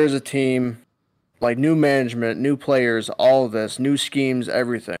good year as a team, like new management, new players, all of this, new schemes,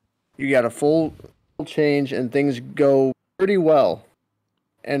 everything. You got a full change and things go pretty well.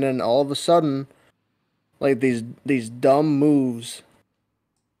 And then all of a sudden, like these dumb moves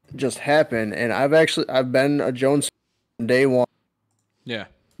just happen, and I've been a Jones from day one. Yeah.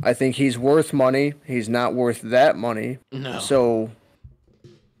 I think he's worth money. He's not worth that money. No. So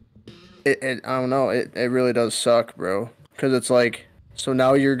I don't know. It really does suck, bro. Because it's like, so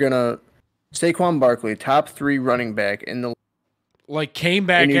now you're gonna Saquon Barkley, top 3 running back in the like came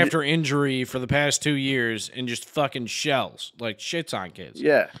back after injury for the past 2 years and just fucking shells, like shits on kids.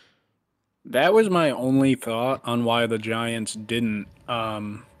 Yeah. That was my only thought on why the Giants didn't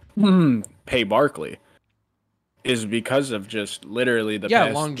pay Barkley. Is because of just literally the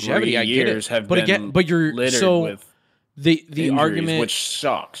past longevity. 3 years have been you're littered so with the injuries, argument, which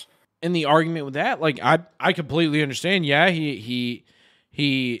sucks. and the argument with that, like I completely understand. Yeah, he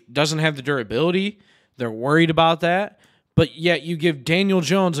doesn't have the durability. They're worried about that, but yet you give Daniel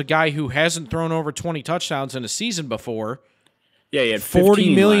Jones, a guy who hasn't thrown over 20 touchdowns in a season before, Yeah, he had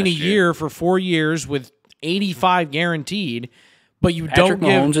 $40 million a last year for 4 years with 85 guaranteed, but you Patrick don't give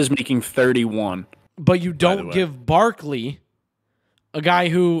Mahomes is making 31. But you don't give Barkley, a guy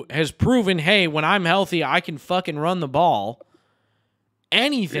who has proven, hey, when I'm healthy, I can fucking run the ball.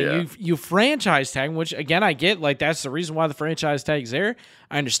 Anything. Yeah. You franchise tag him, which, again, I get. Like, that's the reason why the franchise tag's there.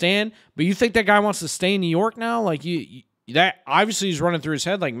 I understand. But you think that guy wants to stay in New York now? Like, that obviously is running through his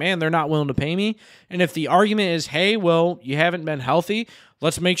head. Like, man, they're not willing to pay me. And if the argument is, hey, well, you haven't been healthy,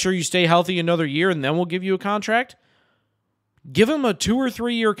 let's make sure you stay healthy another year, and then we'll give you a contract. Give him a 2 or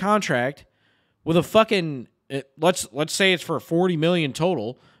 3 year contract. With a fucking let's say it's for $40 million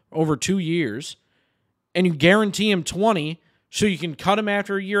total over 2 years, and you guarantee him 20, so you can cut him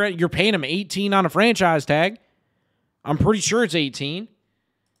after a year. You're paying him 18 on a franchise tag. I'm pretty sure it's 18.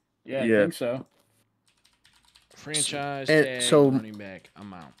 Yeah, I think so. Franchise And tag, so- running back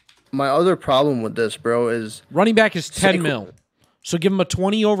amount. My other problem with this, bro, is Running back is 10 mil. So give him a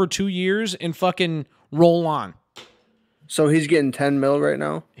 20 over 2 years and fucking roll on. so he's getting 10 mil right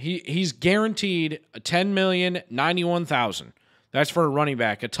now. He's guaranteed $10,091,000. That's for a running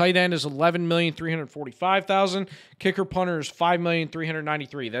back. A tight end is $11,345,000. Kicker punter is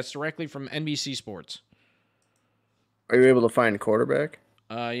 $5,393,000. That's directly from NBC Sports. Are you able to find a quarterback?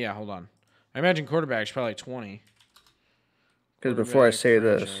 Yeah, hold on. I imagine quarterback's probably 20. Because before I say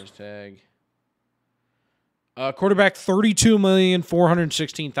this, Franchise tag. Quarterback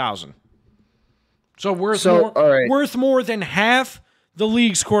 $32,416,000. So worth more than half the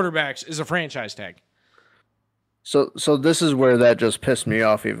league's quarterbacks is a franchise tag. so this is where that just pissed me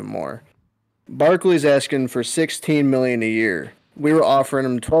off even more. Barkley's asking for $16 million a year. We were offering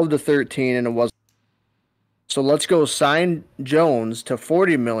him 12 to 13, and it wasn't. So let's go sign Jones to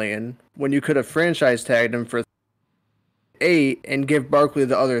 $40 million when you could have franchise tagged him for 8 and give Barkley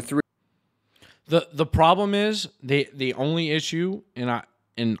the other 3. The problem is the only issue, and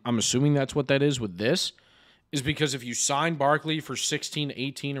I'm assuming that's what that is with this, is because if you sign Barkley for 16,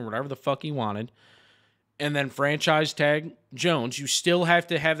 18, or whatever the fuck he wanted, and then franchise tag Jones, you still have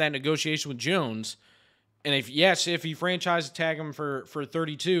to have that negotiation with Jones. And if you franchise tag him for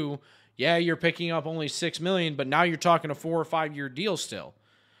 32, yeah, you're picking up only $6 million, but now you're talking a 4 or 5 year deal still.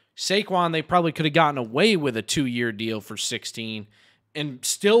 Saquon, they probably could have gotten away with a 2-year deal for 16 and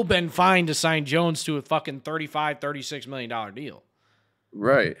still been fine to sign Jones to a fucking $35-36 million deal.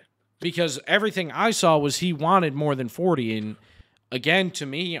 Right. Because everything I saw was he wanted more than 40. And again, to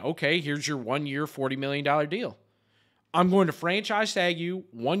me, okay, here's your 1 year, $40 million deal. I'm going to franchise tag you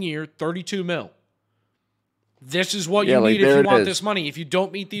 1 year, 32 mil. This is what you need if you want this money. If you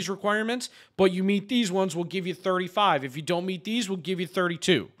don't meet these requirements, but you meet these ones, we'll give you 35. If you don't meet these, we'll give you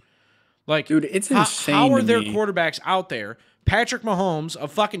 32. Like, dude, it's insane. How are there quarterbacks out there? Patrick Mahomes, a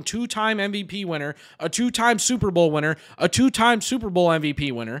fucking 2-time MVP winner, a 2-time Super Bowl winner, a 2-time Super Bowl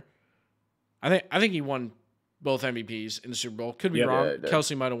MVP winner. I think he won both MVPs in the Super Bowl. Could be wrong. Yeah,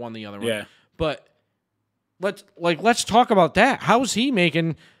 Kelsey might have won the other one. Yeah. But let's talk about that. How is he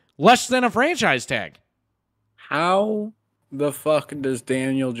making less than a franchise tag? How the fuck does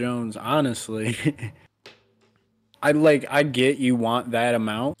Daniel Jones, honestly, I get you want that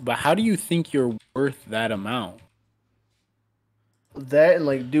amount, but how do you think you're worth that amount? That and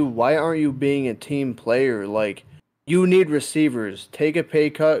like, dude, why aren't you being a team player? Like, you need receivers. Take a pay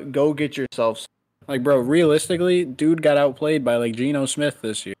cut. Go get yourself. Like, bro, realistically, dude got outplayed by like Geno Smith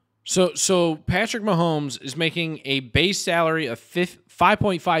this year. So Patrick Mahomes is making a base salary of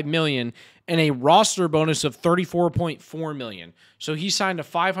 $5.5 million and a roster bonus of $34.4 million. So he signed a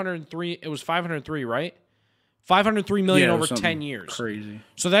 503. It was 503, right? $503 million over 10 years. Crazy.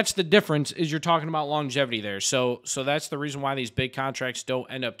 So that's the difference. Is you're talking about longevity there. So that's the reason why these big contracts don't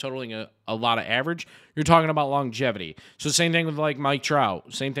end up totaling a lot of average. You're talking about longevity. So same thing with like Mike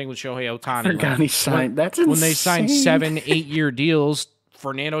Trout. Same thing with Shohei Ohtani. I forgot he signed. That's insane. When they signed 7-8 year deals.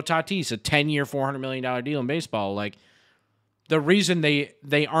 Fernando Tatis, a 10-year, $400 million deal in baseball. Like, the reason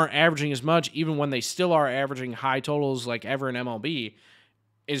they aren't averaging as much, even when they still are averaging high totals like ever in MLB,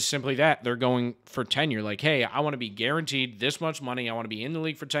 is simply that. They're going for tenure. Like, hey, I want to be guaranteed this much money. I want to be in the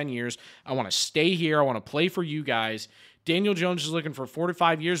league for 10 years. I want to stay here. I want to play for you guys. Daniel Jones is looking for 4 to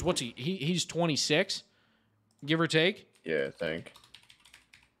 5 years. What's he? He's 26, give or take? Yeah,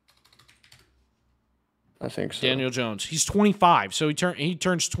 I think so. Daniel Jones. He's 25, so he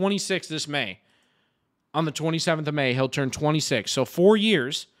turns 26 this May. On the 27th of May, he'll turn 26. So 4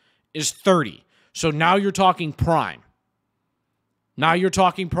 years is 30. So now you're talking prime. You're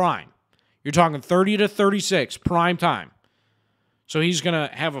talking 30 to 36, prime time. So he's going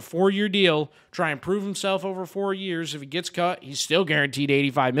to have a 4-year deal, try and prove himself over 4 years. If he gets cut, he's still guaranteed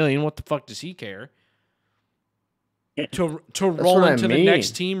 $85 million. What the fuck does he care? To roll into the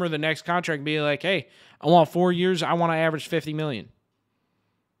next team or the next contract and be like, hey, I want 4 years. I want to average $50 million.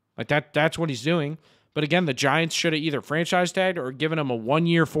 Like that's what he's doing. But again, the Giants should have either franchise tagged or given him a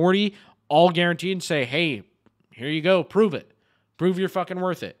 1-year 40, all guaranteed, and say, hey, here you go. Prove it. Prove you're fucking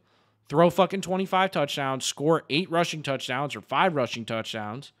worth it. Throw fucking 25 touchdowns, score 8 rushing touchdowns or 5 rushing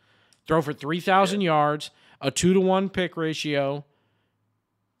touchdowns, throw for 3,000 yards, a 2-to-1 pick ratio,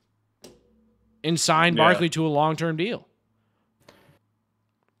 and sign Barkley to a long-term deal.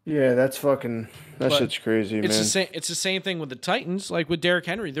 Yeah, that's shit's crazy, man. It's the same thing with the Titans, like with Derrick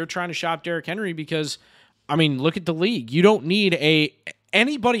Henry. They're trying to shop Derrick Henry because, I mean, look at the league. You don't need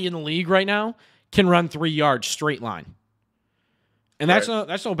anybody in the league right now can run 3 yards straight line. And that's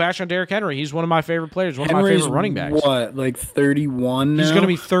no bash on Derrick Henry. He's one of my favorite players, one of my favorite running backs. What, like 31 now? He's going to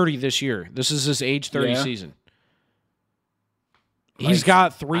be 30 this year. This is his age 30 season. He's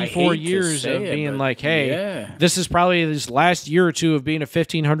got 3-4 years of being like, hey, this is probably his last year or two of being a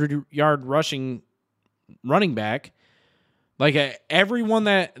 1,500-yard running back. Like, everyone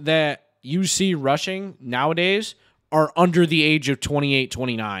that you see rushing nowadays are under the age of 28,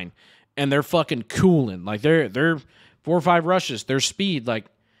 29, and they're fucking cooling. Like, they're 4 or 5 rushes. Their speed, like,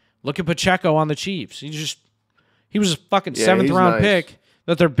 look at Pacheco on the Chiefs. He was a fucking 7th-round pick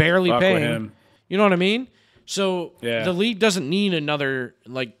that they're barely paying. You know what I mean? So the league doesn't need another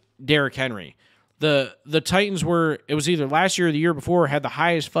like Derrick Henry. The Titans it was either last year or the year before, had the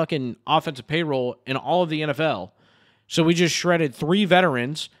highest fucking offensive payroll in all of the NFL. So we just shredded 3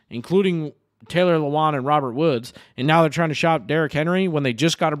 veterans, including Taylor Lewan and Robert Woods, and now they're trying to shop Derrick Henry when they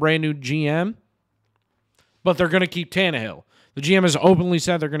just got a brand new GM. But they're going to keep Tannehill. The GM has openly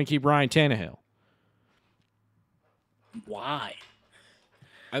said they're going to keep Ryan Tannehill. Why?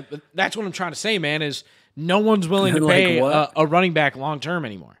 That's what I'm trying to say, man, is no one's willing to pay a running back long-term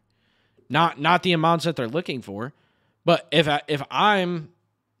anymore. Not the amounts that they're looking for. But if I'm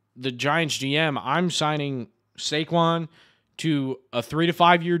the Giants GM, I'm signing Saquon to a 3 to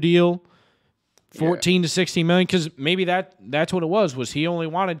 5 year deal, 14 to 16 million, because maybe that's what it was he only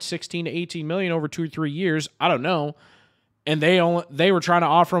wanted 16 to 18 million over 2 or 3 years. I don't know. And they were trying to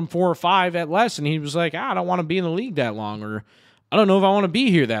offer him 4 or 5 at less, and he was like, I don't want to be in the league that long, or I don't know if I want to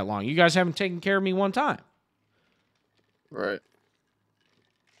be here that long. You guys haven't taken care of me one time. Right.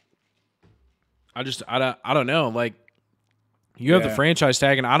 I don't know. Like, you have the franchise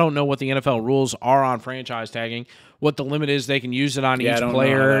tag, and I don't know what the NFL rules are on franchise tagging, what the limit is they can use it on each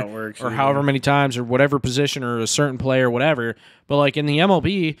player or however many times or whatever position or a certain player, whatever. But, like, in the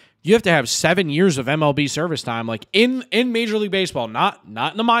MLB, you have to have 7 years of MLB service time. Like, in Major League Baseball, not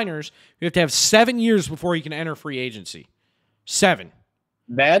in the minors, you have to have 7 years before you can enter free agency. 7.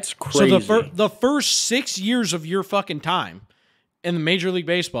 That's crazy. So the first 6 years of your fucking time in the Major League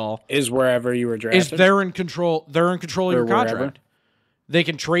Baseball is wherever you were drafted. Is they're in control of your contract. Wherever. They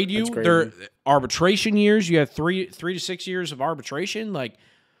can trade you. Their arbitration years, you have 3 to 6 years of arbitration. Like,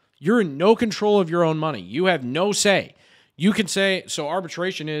 you're in no control of your own money. You have no say. You can say, so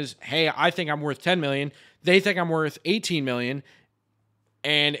arbitration is, hey, I think I'm worth $10 million. They think I'm worth $18 million.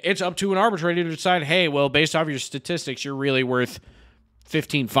 And it's up to an arbitrator to decide, hey, well, based off your statistics, you're really worth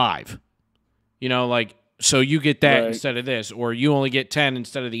 15.5. You know, like, so you get that instead of this, or you only get 10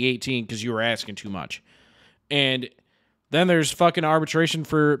 instead of the 18 because you were asking too much. And Then there's fucking arbitration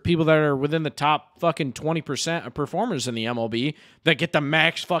for people that are within the top fucking 20% of performers in the MLB that get the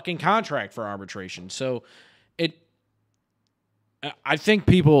max fucking contract for arbitration. So I think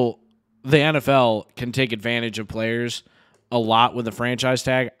the NFL can take advantage of players a lot with the franchise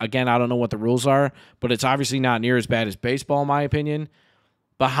tag. Again, I don't know what the rules are, but it's obviously not near as bad as baseball in my opinion.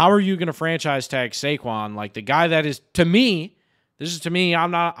 But how are you going to franchise tag Saquon? Like the guy that is, to me,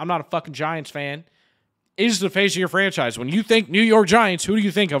 I'm not a fucking Giants fan, is the face of your franchise. When you think New York Giants, who do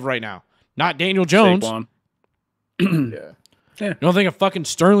you think of right now? Not Daniel Jones. Saquon. Yeah. You don't think of fucking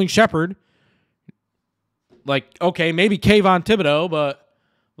Sterling Shepard. Like, okay, maybe Kayvon Thibodeau, but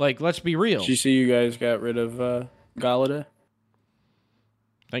like, let's be real. Did you see you guys got rid of Galladay?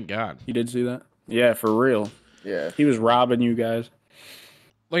 Thank God. You did see that? Yeah, for real. Yeah. He was robbing you guys.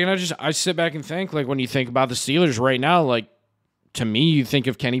 Like, and I sit back and think, like, when you think about the Steelers right now, like, to me, you think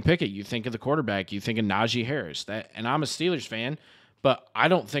of Kenny Pickett, you think of the quarterback, you think of Najee Harris. And I'm a Steelers fan, but I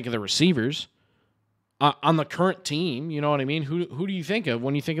don't think of the receivers on the current team. You know what I mean? Who do you think of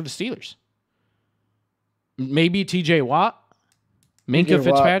when you think of the Steelers? Maybe T.J. Watt, Minkah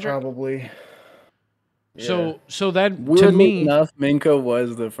Fitzpatrick, probably. Yeah. So that Weirdly to me, enough, Minka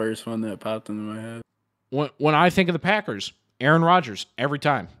was the first one that popped into my head. when I think of the Packers, Aaron Rodgers every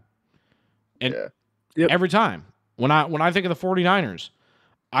time, and every time. When I think of the 49ers,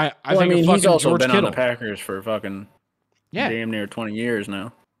 I think of fucking he's also George been Kittle. on the Packers for fucking damn near 20 years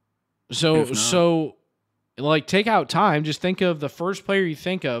now. So like take out time, just think of the first player you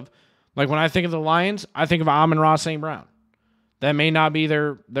think of. Like when I think of the Lions, I think of Amon-Ra St. Brown. That may not be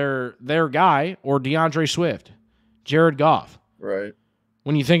their guy, or DeAndre Swift, Jared Goff. Right.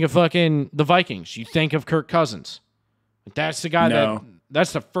 When you think of fucking the Vikings, you think of Kirk Cousins. That's the guy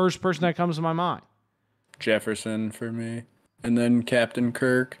that's the first person that comes to my mind. Jefferson for me, and then Captain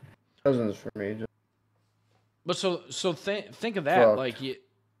Kirk. Cousins for me. But think of that. Like you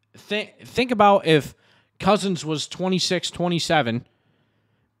think about if Cousins was 26, 27,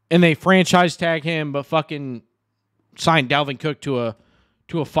 and they franchise tag him, but fucking signed Dalvin Cook to a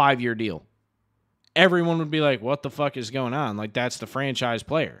 5-year deal. Everyone would be like, "What the fuck is going on?" Like that's the franchise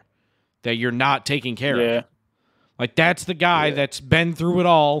player that you're not taking care of. Like that's the guy that's been through it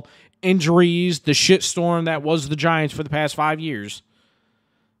all. Injuries, the shitstorm that was the Giants for the past 5 years.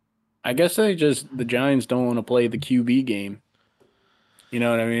 I guess the Giants don't want to play the QB game. You know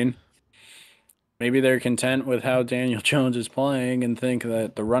what I mean? Maybe they're content with how Daniel Jones is playing and think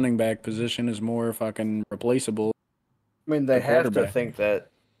that the running back position is more fucking replaceable. I mean, they have to think that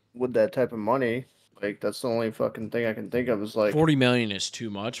with that type of money, like that's the only fucking thing I can think of is like $40 million is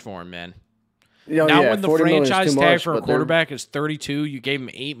too much for him, man. When the franchise tag for a quarterback is 32, you gave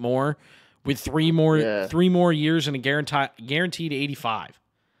him 8 more with 3 more years and a guaranteed 85.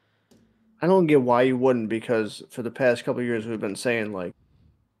 I don't get why you wouldn't, because for the past couple of years we've been saying like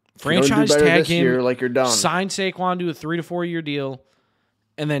franchise tag him, year, like you're done. Sign Saquon to a 3 to 4 year deal,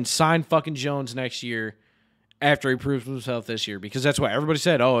 and then sign fucking Jones next year after he proves himself this year, because that's what everybody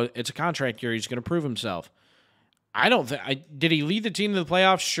said. Oh, it's a contract year; he's going to prove himself. I don't think. Did he lead the team to the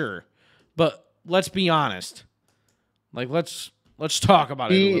playoffs? Sure, but let's be honest. Like let's talk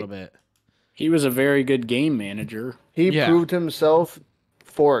about it a little bit. He was a very good game manager. He proved himself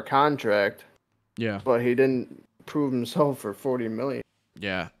for a contract. Yeah, but he didn't prove himself for $40 million.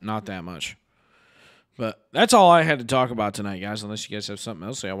 Yeah, not that much. But that's all I had to talk about tonight, guys. Unless you guys have something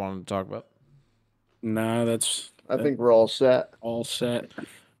else I wanted to talk about. No, I think we're all set. All set.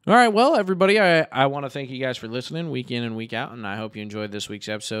 All right, well, everybody, I want to thank you guys for listening week in and week out, and I hope you enjoyed this week's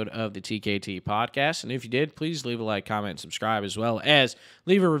episode of the TKT podcast. And if you did, please leave a like, comment, subscribe, as well as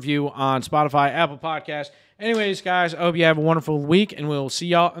leave a review on Spotify, Apple Podcasts. Anyways, guys, I hope you have a wonderful week, and we'll see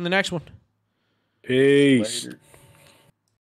y'all in the next one. Peace. Later.